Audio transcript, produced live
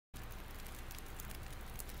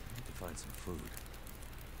find some food.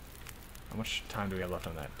 How much time do we have left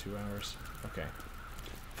on that? 2 hours? Okay.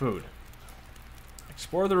 Food.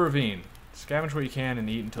 Explore the ravine. Scavenge what you can and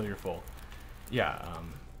eat until you're full. Yeah,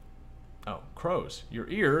 oh, crows. Your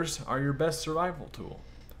ears are your best survival tool.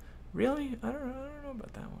 Really? I don't know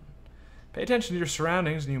about that one. Pay attention to your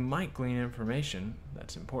surroundings and you might glean information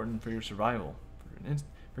that's important for your survival.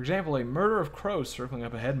 For example, a murder of crows circling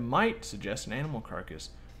up ahead might suggest an animal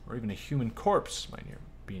carcass, or even a human corpse might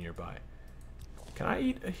be nearby. Can I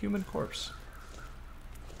eat a human corpse?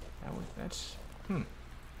 That's...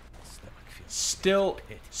 Still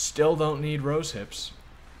don't need rose hips.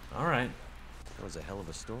 Alright. That was a hell of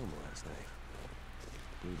a storm last night.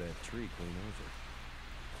 Blew that tree clean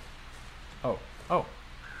over. Oh.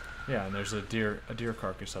 Yeah, and there's a deer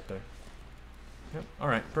carcass up there. Yep,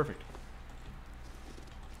 alright, perfect.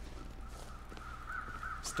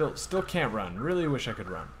 Still can't run. Really wish I could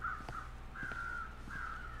run.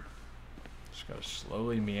 Just gotta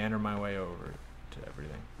slowly meander my way over to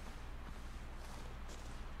everything.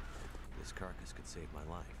 This carcass could save my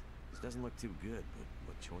life. This doesn't look too good, but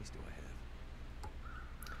what choice do I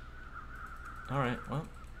have? Alright, well,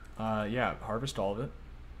 yeah, harvest all of it.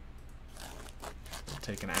 It'll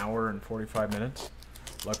take an hour and 45 minutes.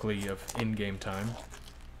 Luckily, of in-game time.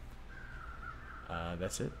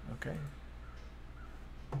 That's it? Okay.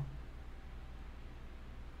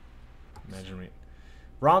 Imagine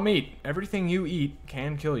raw meat. Everything you eat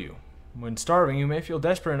can kill you. When starving, you may feel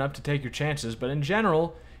desperate enough to take your chances, but in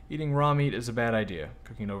general, eating raw meat is a bad idea.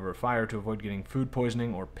 Cooking it over a fire to avoid getting food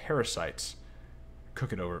poisoning or parasites.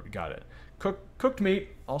 Cook it over, got it. Cooked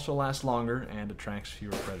meat also lasts longer and attracts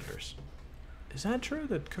fewer predators. Is that true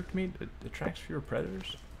that cooked meat attracts fewer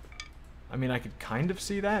predators? I mean, I could kind of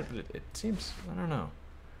see that, but it seems, I don't know.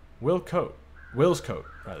 Will's coat,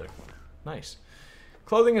 rather. Nice.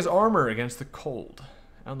 Clothing is armor against the cold.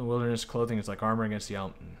 Out in the wilderness, clothing is like armor against the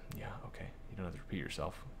elements. Yeah, okay. You don't have to repeat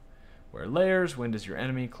yourself. Wear layers. Wind is your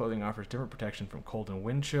enemy. Clothing offers different protection from cold and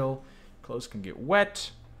wind chill. Clothes can get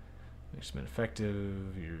wet. Makes them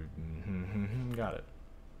ineffective. Got it.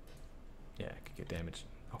 Yeah, it could get damaged.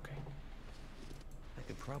 Okay. I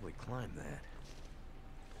could probably climb that.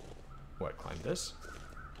 What, climb this?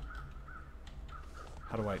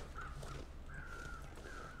 How do I...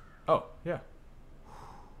 Oh, yeah.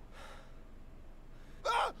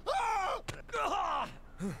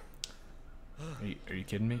 Are you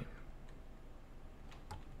kidding me?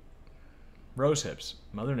 Rose hips.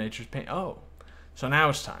 Mother Nature's pain. Oh. So now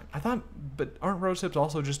it's time. I thought, but aren't rose hips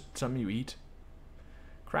also just something you eat?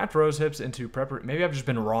 Craft rose hips into preparation. Maybe I've just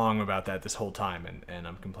been wrong about that this whole time and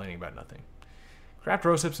I'm complaining about nothing. Craft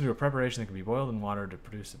rose hips into a preparation that can be boiled in water to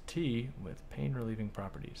produce a tea with pain-relieving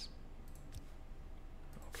properties.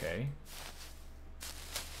 Okay.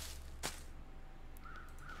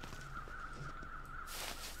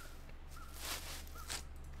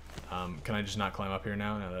 Can I just not climb up here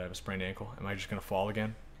now that I have a sprained ankle? Am I just gonna fall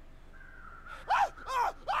again?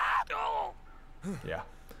 Yeah.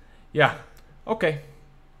 Yeah. Okay.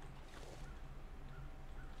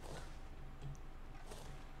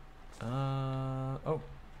 Oh.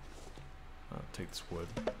 I'll take this wood.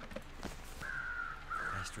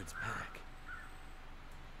 Astrid's pack.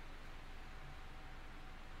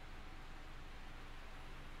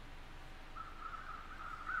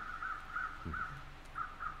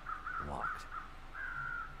 Locked.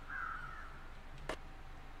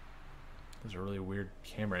 There's a really weird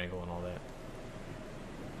camera angle and all that.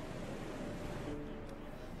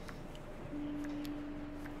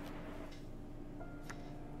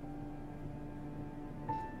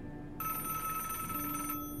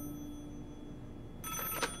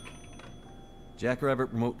 Jackrabbit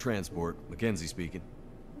Remote Transport, Mackenzie speaking.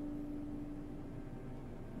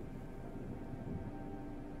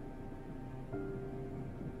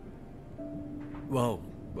 Whoa,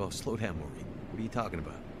 slow down, Maureen. What are you talking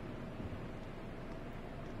about?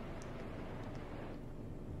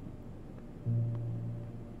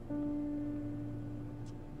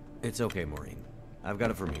 It's okay, Maureen. I've got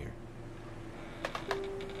it from here.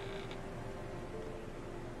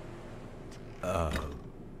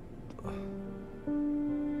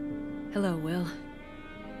 Hello, Will.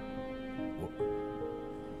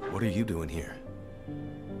 What are you doing here?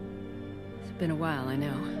 It's been a while, I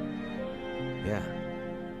know. Yeah.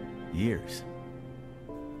 Years.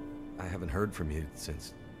 I haven't heard from you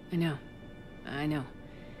since... I know.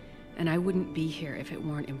 And I wouldn't be here if it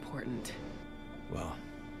weren't important. Well...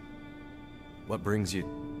 What brings you...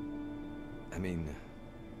 I mean...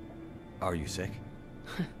 Are you sick?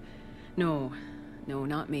 No,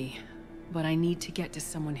 not me. But I need to get to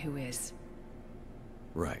someone who is.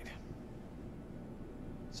 Right.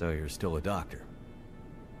 So you're still a doctor.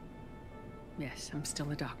 Yes, I'm still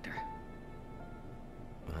a doctor.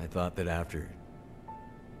 I thought that after...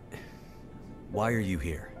 Why are you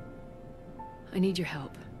here? I need your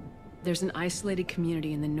help. There's an isolated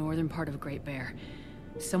community in the northern part of Great Bear.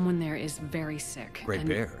 Someone there is very sick. Great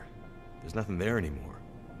Bear? There's nothing there anymore.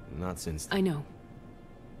 Not since... I know.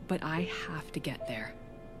 But I have to get there.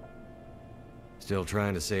 Still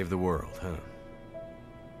trying to save the world, huh?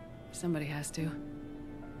 Somebody has to.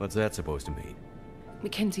 What's that supposed to mean?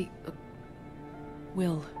 Mackenzie...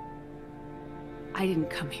 Will... I didn't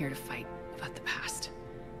come here to fight about the past.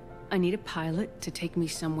 I need a pilot to take me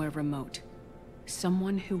somewhere remote.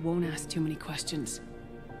 Someone who won't ask too many questions.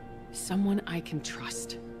 Someone I can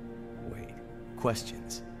trust. Wait.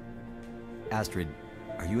 Questions? Astrid,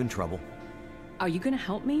 are you in trouble? Are you gonna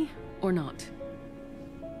help me, or not?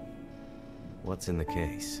 What's in the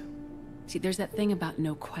case? See, there's that thing about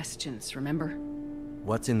no questions, remember?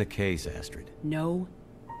 What's in the case, Astrid? No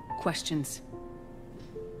questions.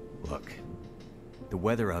 Look, the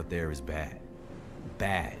weather out there is bad.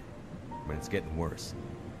 Bad. But it's getting worse.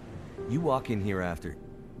 You walk in here after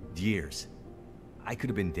years. I could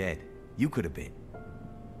have been dead. You could have been.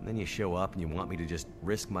 And then you show up and you want me to just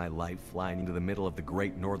risk my life flying into the middle of the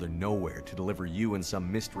great northern nowhere to deliver you in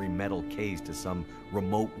some mystery metal case to some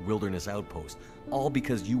remote wilderness outpost. All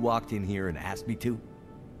because you walked in here and asked me to?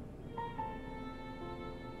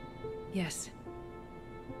 Yes.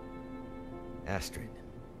 Astrid,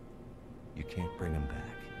 you can't bring him back.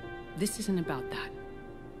 This isn't about that.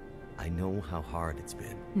 I know how hard it's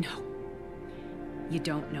been. No. You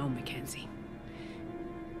don't know, Mackenzie.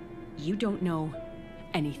 You don't know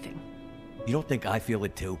anything. You don't think I feel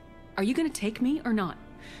it too? Are you gonna take me or not?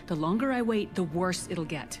 The longer I wait, the worse it'll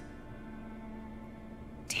get.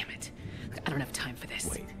 Damn it. I don't have time for this.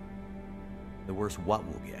 Wait. The worse what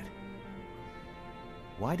we'll get?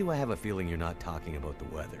 Why do I have a feeling you're not talking about the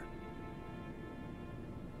weather?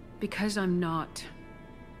 Because I'm not.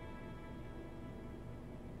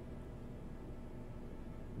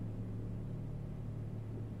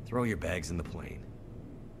 Throw your bags in the plane.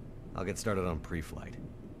 I'll get started on pre-flight.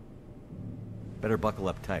 Better buckle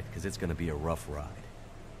up tight, because it's gonna be a rough ride.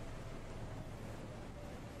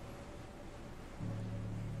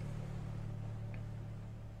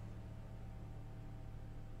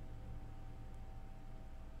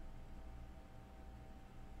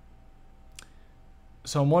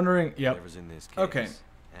 So I'm wondering, yep. Whatever's in this case, Okay.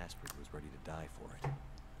 Astrid was ready to die for it.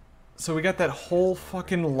 So we got that whole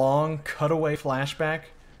fucking long cutaway flashback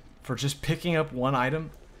for just picking up one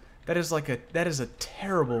item. That is a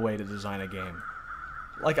terrible way to design a game.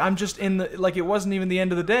 Like, I'm just in the, like, it wasn't even the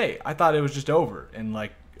end of the day. I thought it was just over and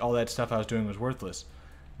like all that stuff I was doing was worthless.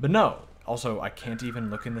 But no. Also, I can't even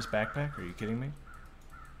look in this backpack. Are you kidding me?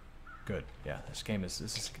 Good. Yeah, this game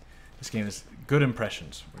is good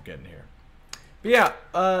impressions we're getting here. But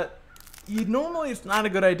yeah, normally it's not a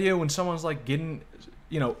good idea when someone's like getting,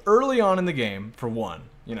 you know, early on in the game, for one.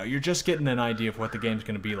 You know, you're just getting an idea of what the game's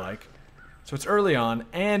going to be like. So it's early on,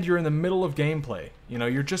 and you're in the middle of gameplay. You know,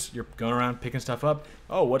 you're going around picking stuff up.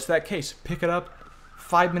 Oh, what's that case? Pick it up.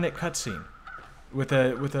 5-minute cutscene with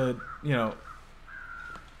a you know,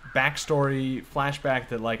 backstory flashback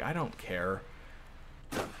that, like, I don't care.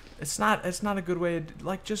 It's not a good way to,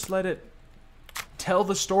 like, just let it tell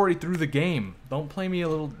the story through the game. Don't play me a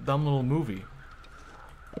dumb little movie.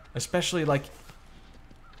 Especially like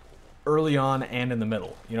early on and in the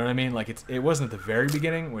middle. You know what I mean? Like it wasn't at the very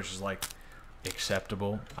beginning, which is like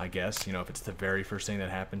acceptable, I guess, you know, if it's the very first thing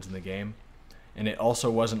that happens in the game. And it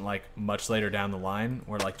also wasn't like much later down the line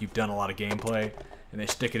where like you've done a lot of gameplay and they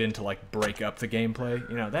stick it in to like break up the gameplay.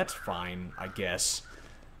 You know, that's fine, I guess.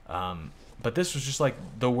 But this was just like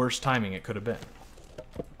the worst timing it could have been.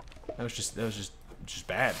 That was just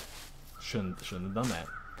bad. Shouldn't have done that.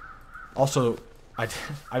 Also, I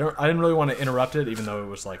didn't really want to interrupt it, even though it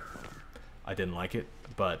was like I didn't like it.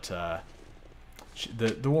 But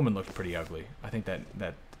the woman looked pretty ugly. I think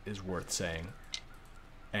that is worth saying.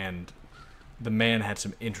 And the man had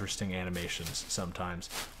some interesting animations sometimes,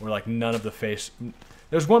 where like none of the face. There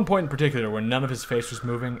was one point in particular where none of his face was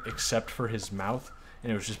moving except for his mouth,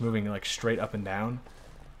 and it was just moving like straight up and down.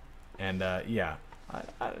 And yeah,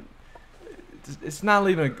 it's not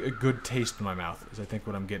leaving a good taste in my mouth, is I think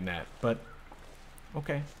what I'm getting at. But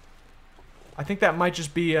okay, I think that might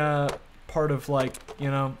just be part of like,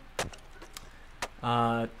 you know,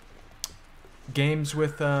 games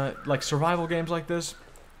with like survival games like this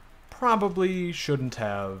probably shouldn't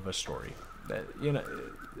have a story. That, you know,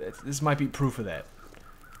 this might be proof of that.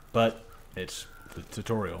 But it's the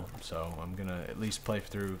tutorial, so I'm gonna at least play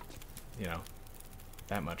through, you know,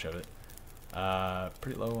 that much of it.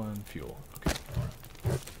 Pretty low on fuel. Okay.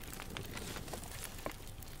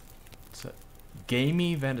 What's that?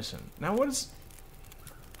 Gamey venison. Now what is...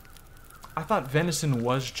 I thought venison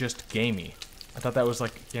was just gamey. I thought that was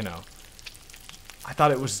like, you know... I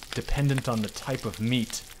thought it was dependent on the type of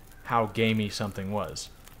meat, how gamey something was.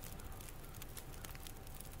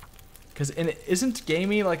 Because isn't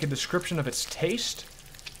gamey like a description of its taste?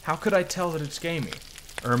 How could I tell that it's gamey?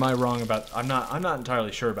 Or am I wrong about... I'm not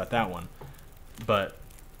entirely sure about that one. But,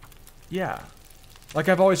 yeah. Like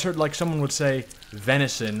I've always heard like someone would say,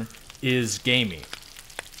 venison is gamey.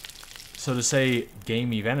 So to say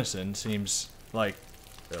gamey venison seems like,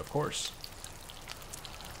 of course.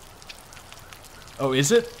 Oh,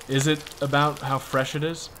 is it? Is it about how fresh it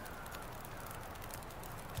is?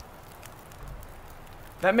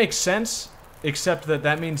 That makes sense, except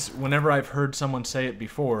that means whenever I've heard someone say it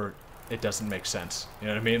before, it doesn't make sense. You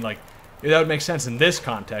know what I mean? Like, that would make sense in this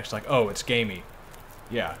context, like, oh, it's gamey.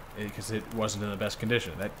 Yeah, because it wasn't in the best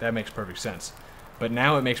condition. That makes perfect sense. But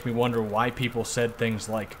now it makes me wonder why people said things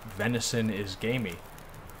like, venison is gamey.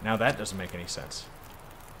 Now that doesn't make any sense.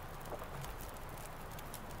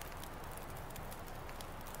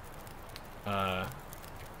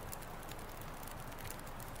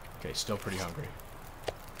 Okay, still pretty hungry.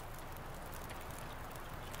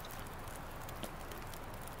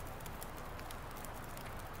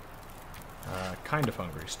 Kind of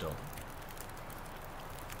hungry still.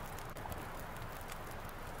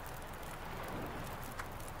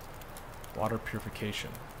 Water purification.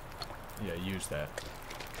 Yeah, use that.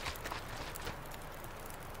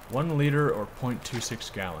 1 liter or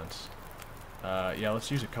 0.26 gallons. Yeah,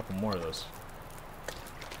 let's use a couple more of those.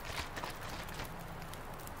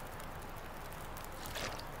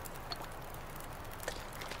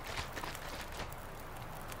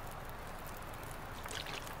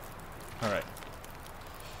 Alright.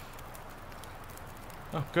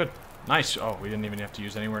 Oh, good. Nice. Oh, we didn't even have to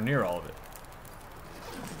use anywhere near all of it.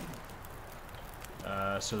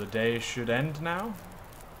 So the day should end now?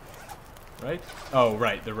 Right? Oh,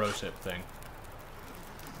 right, the rose hip thing.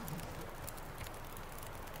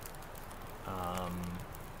 I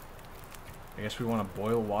guess we want to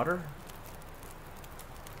boil water?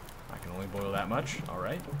 I can only boil that much.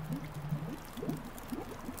 Alright.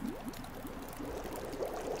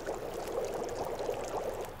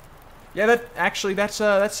 Yeah,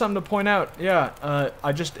 that's something to point out. Yeah,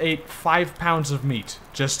 I just ate 5 pounds of meat.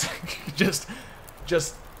 Just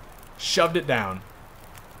shoved it down.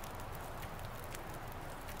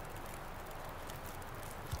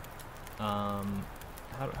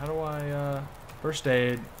 How do I, first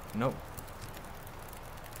aid? Nope.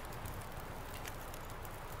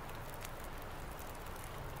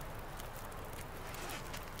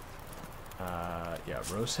 Yeah,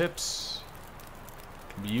 rose hips.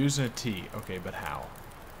 Can be used in a tea. Okay, but how?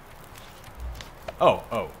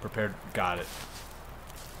 Oh, prepared. Got it.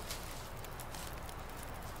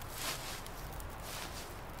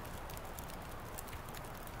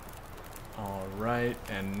 Alright,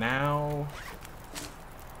 and now...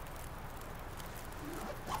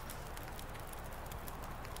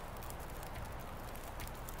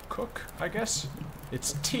 cook, I guess?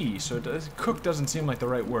 It's tea, so cook doesn't seem like the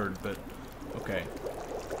right word, but okay.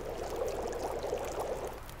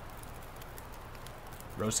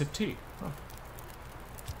 Rosehip tea. Huh.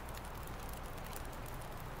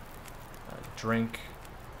 Drink,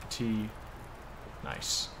 tea,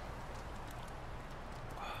 nice.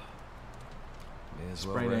 May as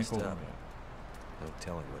well Sprained rest ankle. up. No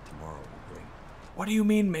telling what tomorrow will bring. What do you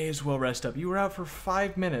mean may as well rest up? You were out for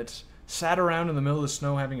 5 minutes, sat around in the middle of the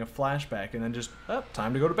snow having a flashback, and then just, oh,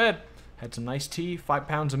 time to go to bed. Had some nice tea, 5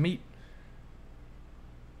 pounds of meat.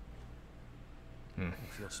 I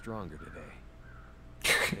feel stronger today.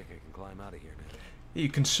 I think I can climb out of here now. You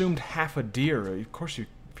consumed half a deer. Of course you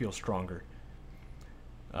feel stronger.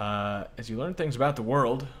 As you learn things about the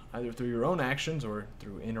world, either through your own actions or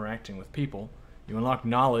through interacting with people, you unlock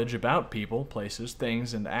knowledge about people, places,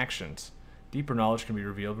 things, and actions. Deeper knowledge can be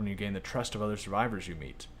revealed when you gain the trust of other survivors you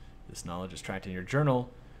meet. This knowledge is tracked in your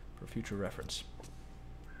journal for future reference.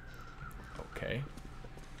 Okay.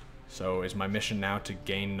 So is my mission now to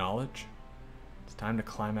gain knowledge? It's time to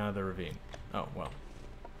climb out of the ravine. Oh, well.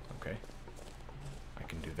 Okay. I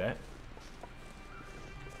can do that.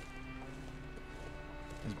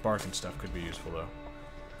 This bark and stuff could be useful, though.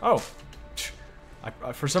 Oh!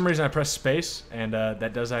 For some reason I pressed space, and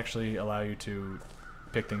that does actually allow you to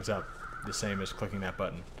pick things up the same as clicking that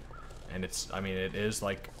button. And it's, I mean, it is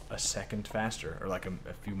like a second faster, or like a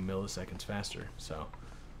few milliseconds faster, so.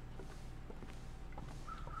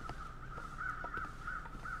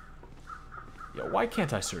 Yeah, why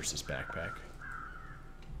can't I search this backpack?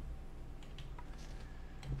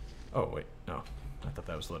 Oh, wait. No. I thought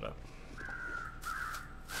that was lit up.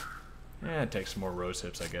 Yeah, it takes some more rose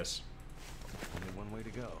hips, I guess. Only one way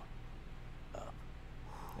to go.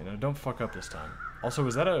 You know, don't fuck up this time. Also,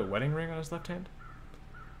 was that a wedding ring on his left hand?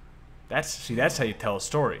 That's how you tell a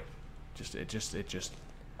story.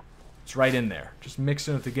 It's right in there. Just mix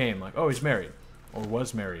in with the game. Like, oh, he's married. Or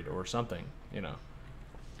was married, or something, you know.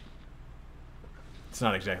 It's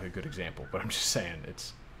not exactly a good example, but I'm just saying,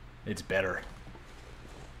 it's better.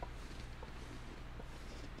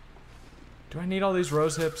 Do I need all these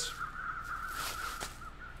rose hips?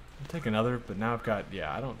 I'll take another, but now I've got,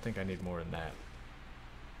 yeah, I don't think I need more than that.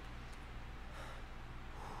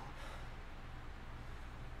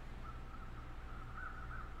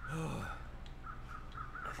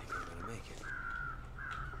 I think I'm gonna make it.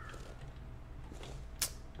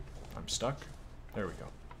 I'm stuck. There we go.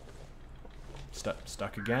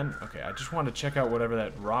 Stuck again? Okay, I just wanted to check out whatever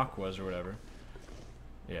that rock was or whatever.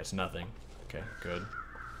 Yeah, it's nothing. Okay, good.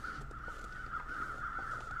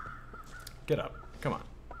 Get up. Come on.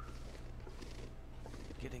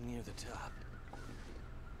 Getting near the top.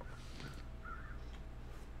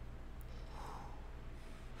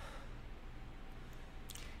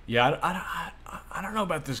 Yeah, I don't know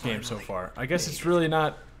about this game so far. I guess it's really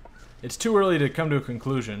not... It's too early to come to a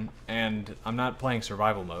conclusion, and I'm not playing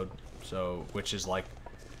survival mode, so... Which is like...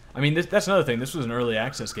 I mean, that's another thing. This was an early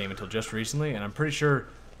access game until just recently, and I'm pretty sure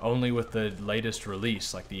only with the latest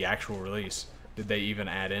release, like the actual release, did they even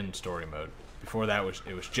add in story mode. Before that,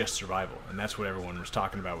 it was just survival, and that's what everyone was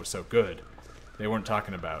talking about was so good. They weren't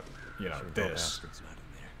talking about, you know, this.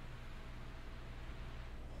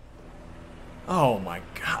 Oh my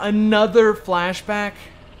god, another flashback?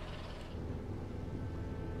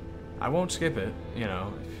 I won't skip it, you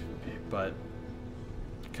know, but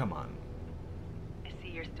come on. I see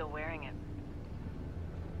you're still wearing it.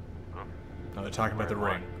 Oh, they're talking about the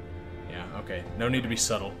ring. Yeah, okay. No need to be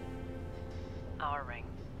subtle. Our ring.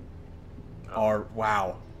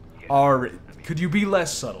 Wow. Yeah. Could you be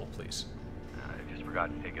less subtle, please? I just forgot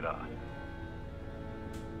to take it off.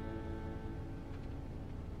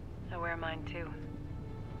 I wear mine too.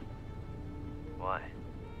 Why?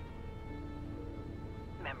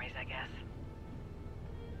 Memories, I guess.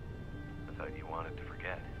 I thought you wanted to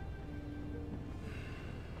forget.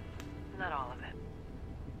 Not all of it.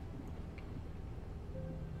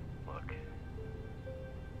 Look.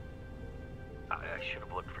 I should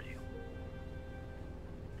have looked for you.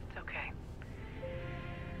 It's okay.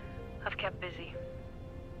 I've kept busy.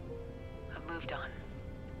 I've moved on.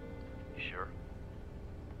 You sure?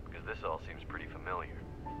 Because this all seems pretty familiar.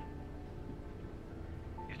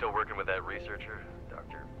 You still working with that researcher?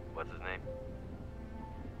 Dr. What's his name?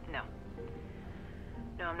 No.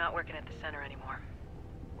 No, I'm not working at the center anymore.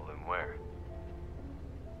 Well, then where?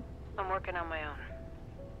 I'm working on my own.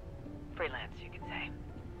 Freelance, you could say.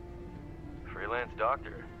 Freelance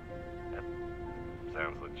doctor? That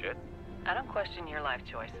sounds legit. I don't question your life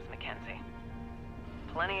choices, Mackenzie.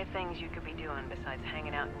 Plenty of things you could be doing besides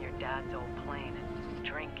hanging out in your dad's old plane and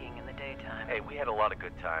drinking in the daytime. Hey, we had a lot of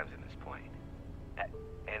good times in this plane.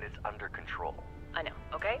 And it's under control. I know,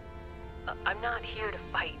 okay? I'm not here to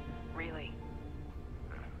fight, really.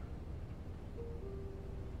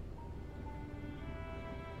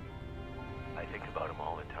 I think about him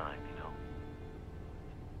all the time, you know?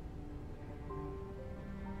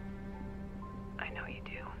 I know you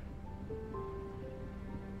do.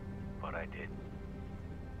 What I did.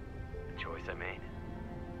 The choice I made.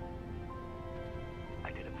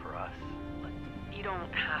 I did it for us. You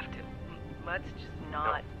don't have to. Let's just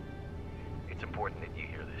not... No. It's important that you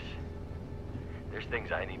hear this. There's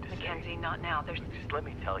things I need to say. Mackenzie, not now. There's... Just let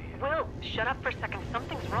me tell you. Will, shut up for a second.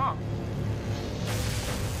 Something's wrong.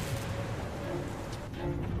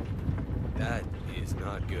 That is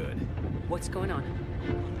not good. What's going on?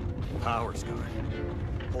 Power's gone.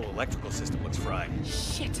 Whole electrical system looks fried.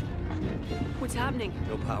 Shit! What's happening?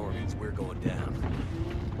 No power means we're going down.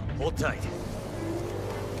 Hold tight.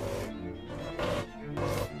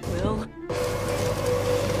 Will?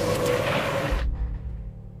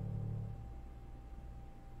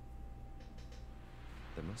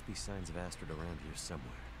 There must be signs of Astrid around here somewhere.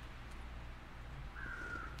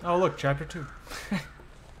 Oh, look, chapter 2.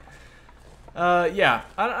 Yeah,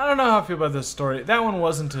 I don't know how I feel about this story. That one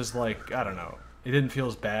wasn't as, like, I don't know. It didn't feel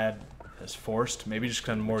as bad as forced. Maybe just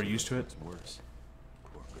kind of more used to it. It's worse.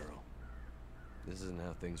 Poor girl. This isn't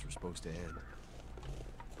how things were supposed to end.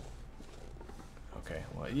 Okay,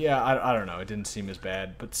 well, yeah, I don't know. It didn't seem as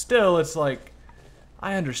bad. But still, it's like,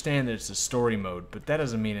 I understand that it's a story mode, but that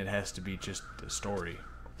doesn't mean it has to be just a story.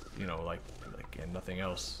 You know, like and nothing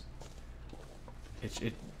else.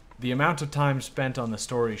 The amount of time spent on the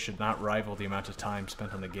story should not rival the amount of time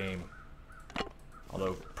spent on the game.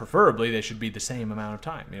 Although, preferably, they should be the same amount of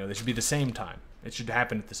time. You know, they should be the same time. It should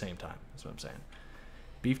happen at the same time. That's what I'm saying.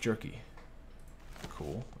 Beef jerky.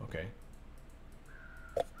 Cool. Okay.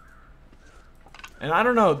 And I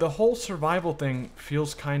don't know, the whole survival thing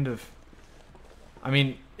feels kind of... I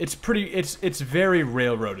mean, it's very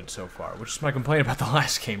railroaded so far, which is my complaint about the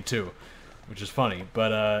last game, too. Which is funny,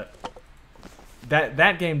 but,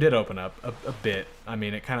 that game did open up a bit. I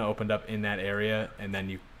mean, it kind of opened up in that area, and then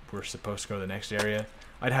you were supposed to go to the next area.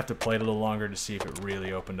 I'd have to play it a little longer to see if it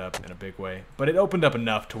really opened up in a big way. But it opened up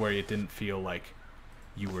enough to where it didn't feel like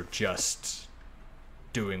you were just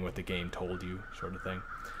doing what the game told you, sort of thing.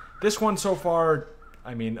 This one so far,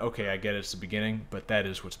 I mean, okay, I get it's the beginning, but that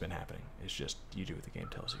is what's been happening. It's just you do what the game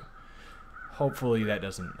tells you. Hopefully that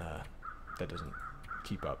doesn't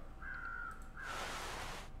keep up.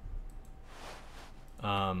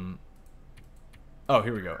 Oh,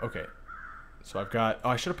 here we go. Okay. So I've got... Oh,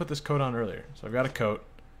 I should have put this coat on earlier. So I've got a coat.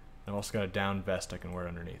 I've also got a down vest I can wear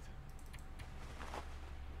underneath.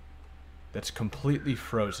 That's completely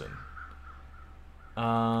frozen.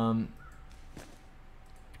 So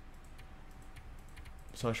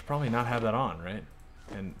I should probably not have that on, right?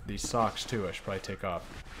 And these socks, too, I should probably take off.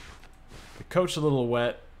 The coat's a little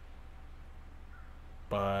wet.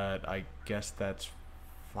 But I guess that's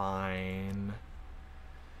fine.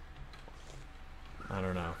 I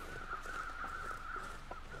don't know.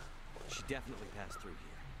 She definitely passed through here.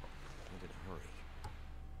 And in a hurry.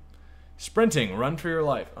 Sprinting, run for your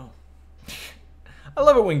life. Oh. I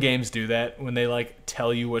love it when games do that, when they like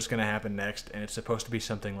tell you what's gonna happen next, and it's supposed to be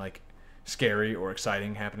something like scary or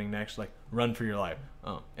exciting happening next, like run for your life.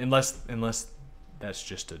 Oh, unless that's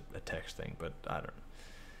just a text thing, but I don't know.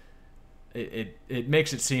 It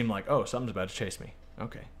makes it seem like, oh, something's about to chase me.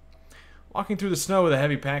 Okay. Walking through the snow with a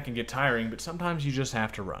heavy pack can get tiring, but sometimes you just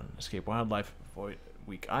have to run. Escape wildlife, avoid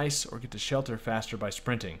weak ice, or get to shelter faster by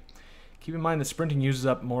sprinting. Keep in mind that sprinting uses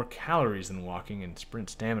up more calories than walking, and sprint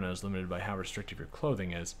stamina is limited by how restrictive your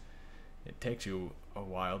clothing is. It takes you a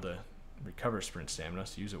while to recover sprint stamina,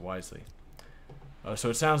 so use it wisely.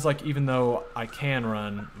 So it sounds like even though I can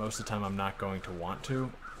run, most of the time I'm not going to want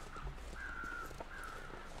to.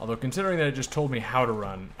 Although considering that it just told me how to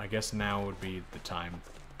run, I guess now would be the time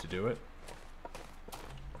to do it.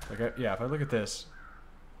 Like, yeah, if I look at this,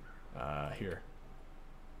 here,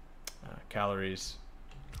 calories,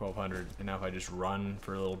 1,200, and now if I just run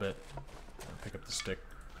for a little bit, pick up the stick,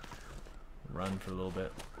 run for a little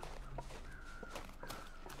bit.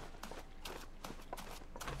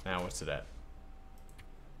 Now what's it at?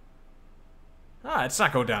 Ah, it's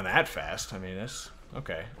not going down that fast. I mean, that's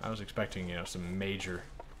okay. I was expecting, you know, some major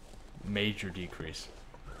decrease.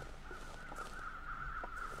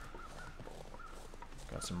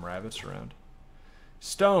 Got some rabbits around.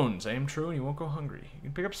 Stones. Aim true and you won't go hungry. You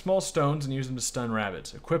can pick up small stones and use them to stun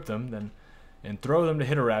rabbits. Equip them, and throw them to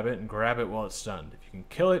hit a rabbit and grab it while it's stunned. If you can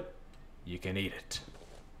kill it, you can eat it.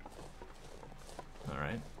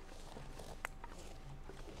 Alright.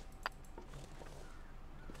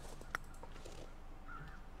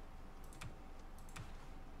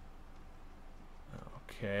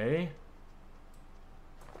 Okay.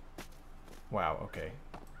 Wow, okay.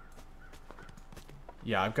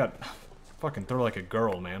 Yeah, I've got... Fucking throw like a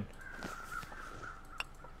girl, man.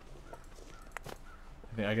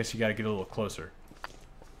 I guess you gotta get a little closer.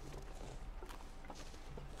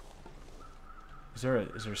 Is there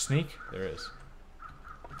a sneak? There is.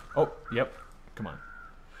 Oh, yep. Come on.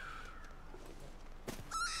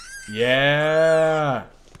 Yeah!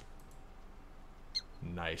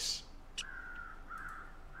 Nice.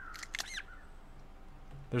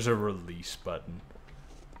 There's a release button.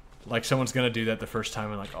 Like someone's gonna do that the first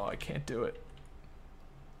time and like, oh, I can't do it.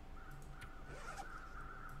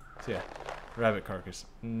 So yeah, rabbit carcass.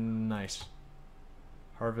 Nice.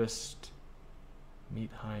 Harvest.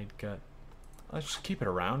 Meat, hide, gut. Let's just keep it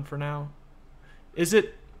around for now. Is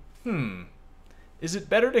it... Is it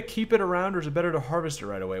better to keep it around or is it better to harvest it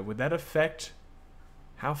right away? Would that affect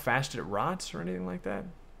how fast it rots or anything like that?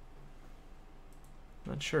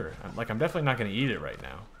 Not sure. I'm definitely not going to eat it right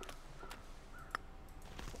now.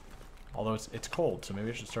 Although it's cold, so maybe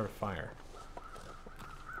I should start a fire.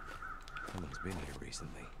 Someone's been here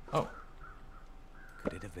recently. Oh.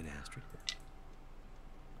 Could it have been Astrid?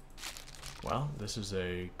 Well, this is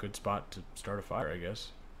a good spot to start a fire, I guess.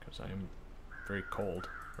 Because I am very cold,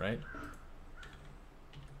 right?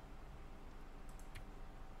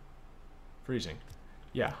 Freezing.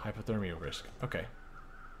 Yeah, hypothermia risk. Okay.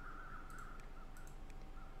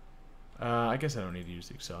 I guess I don't need to use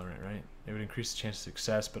the accelerant, right? It would increase the chance of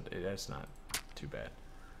success, but that's not too bad.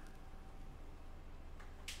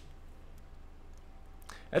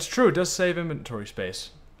 That's true. It does save inventory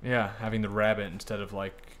space. Yeah, having the rabbit instead of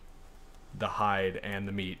like the hide and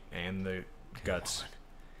the meat and the guts.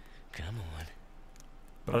 Come on.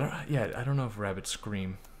 But I don't know if rabbits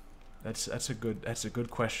scream. That's a good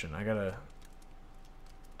question. I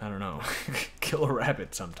don't know, kill a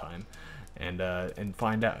rabbit sometime, and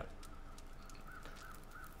find out.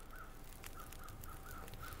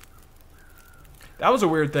 That was a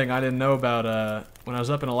weird thing I didn't know about when I was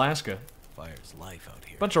up in Alaska. Fire's life out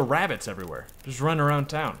here. Bunch of rabbits everywhere, just running around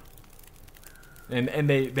town. And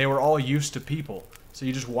they were all used to people, so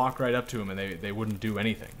you just walk right up to them and they wouldn't do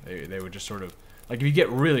anything. They would just sort of, like, if you get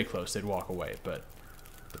really close, they'd walk away, but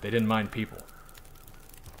they didn't mind people.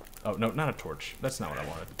 Oh no, not a torch. That's not what I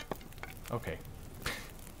wanted. Okay.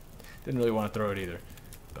 Didn't really want to throw it either,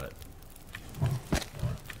 but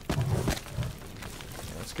yeah,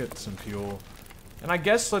 let's get some fuel. And I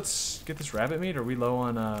guess let's get this rabbit meat. Are we low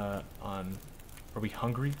on are we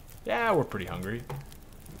hungry? Yeah, we're pretty hungry.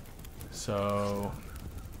 So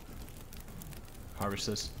harvest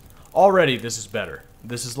this. Already this is better.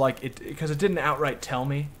 This is like it, because it didn't outright tell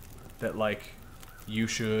me that like you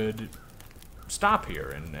should stop here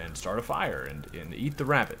and start a fire and eat the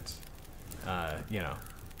rabbits. You know.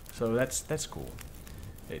 So that's cool.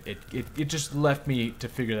 It just left me to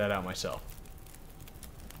figure that out myself.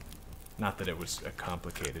 Not that it was a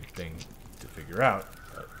complicated thing to figure out.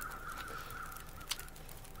 But.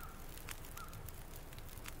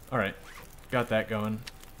 Alright, got that going.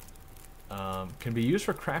 Can be used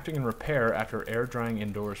for crafting and repair after air drying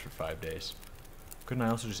indoors for 5 days. Couldn't I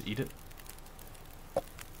also just eat it?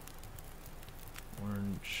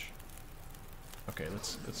 Orange. Okay,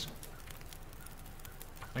 let's.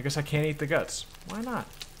 I guess I can't eat the guts. Why not?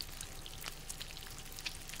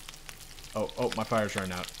 Oh, my fire's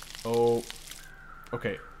running out. Oh,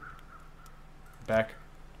 okay. Back.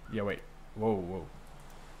 Yeah, wait. Whoa.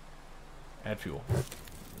 Add fuel.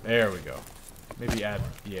 There we go. Maybe add,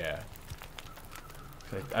 yeah.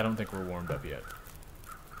 I don't think we're warmed up yet.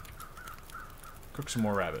 Cook some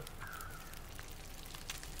more rabbit.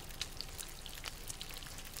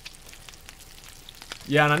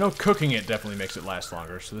 Yeah, and I know cooking it definitely makes it last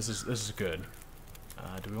longer, so this is good.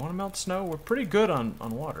 Do we want to melt snow? We're pretty good on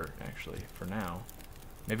water, actually, for now.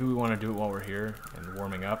 Maybe we want to do it while we're here and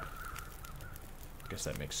warming up. I guess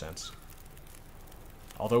that makes sense.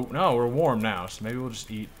 Although, no, we're warm now, so maybe we'll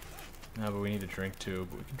just eat. No, but we need to drink too,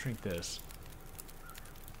 but we can drink this.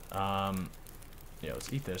 Yeah,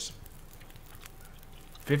 let's eat this.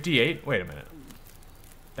 58? Wait a minute.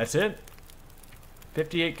 That's it?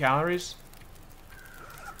 58 calories?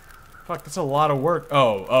 Fuck, that's a lot of work.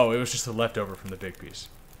 Oh, it was just a leftover from the big piece.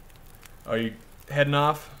 Are you heading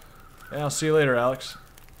off? Yeah, I'll see you later, Alex.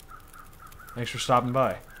 Thanks for stopping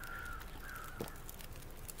by.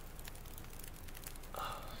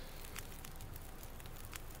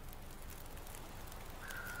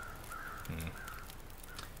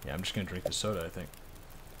 Yeah, I'm just gonna drink the soda, I think.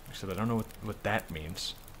 Except I don't know what that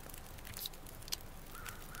means.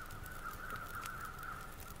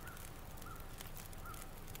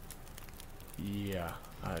 Yeah,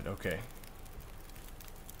 okay.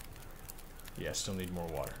 Yeah, still need more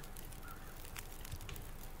water.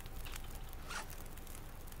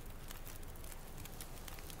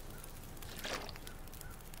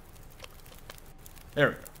 There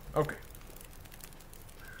we go. Okay.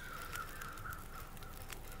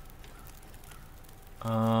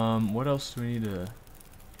 What else do we need to...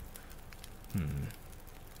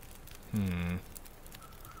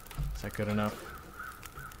 Is that good enough?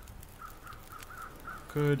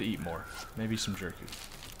 Could eat more. Maybe some jerky.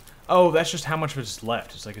 Oh, that's just how much of it's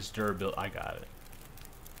left. It's like its durability. I got it.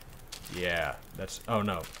 Yeah, that's... Oh,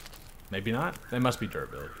 no. Maybe not? That must be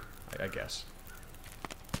durability, I guess.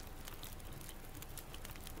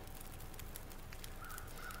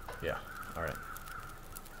 Yeah, alright.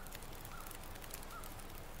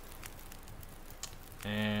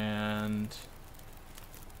 And...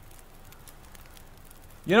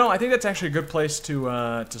 You know, I think that's actually a good place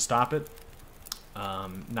to stop it.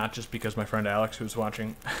 Not just because my friend Alex, who's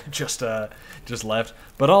watching, just left,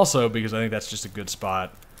 but also because I think that's just a good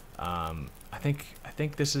spot. I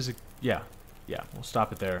think this is a... Yeah, we'll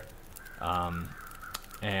stop it there.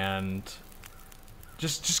 And...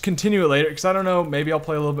 Just continue it later, because I don't know, maybe I'll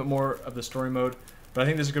play a little bit more of the story mode, but I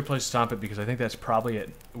think this is a good place to stop it, because I think that's probably it.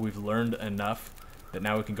 We've learned enough that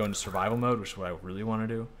now we can go into survival mode, which is what I really want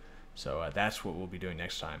to do. So that's what we'll be doing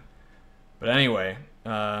next time. But anyway,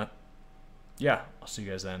 yeah, I'll see you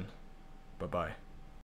guys then. Bye-bye.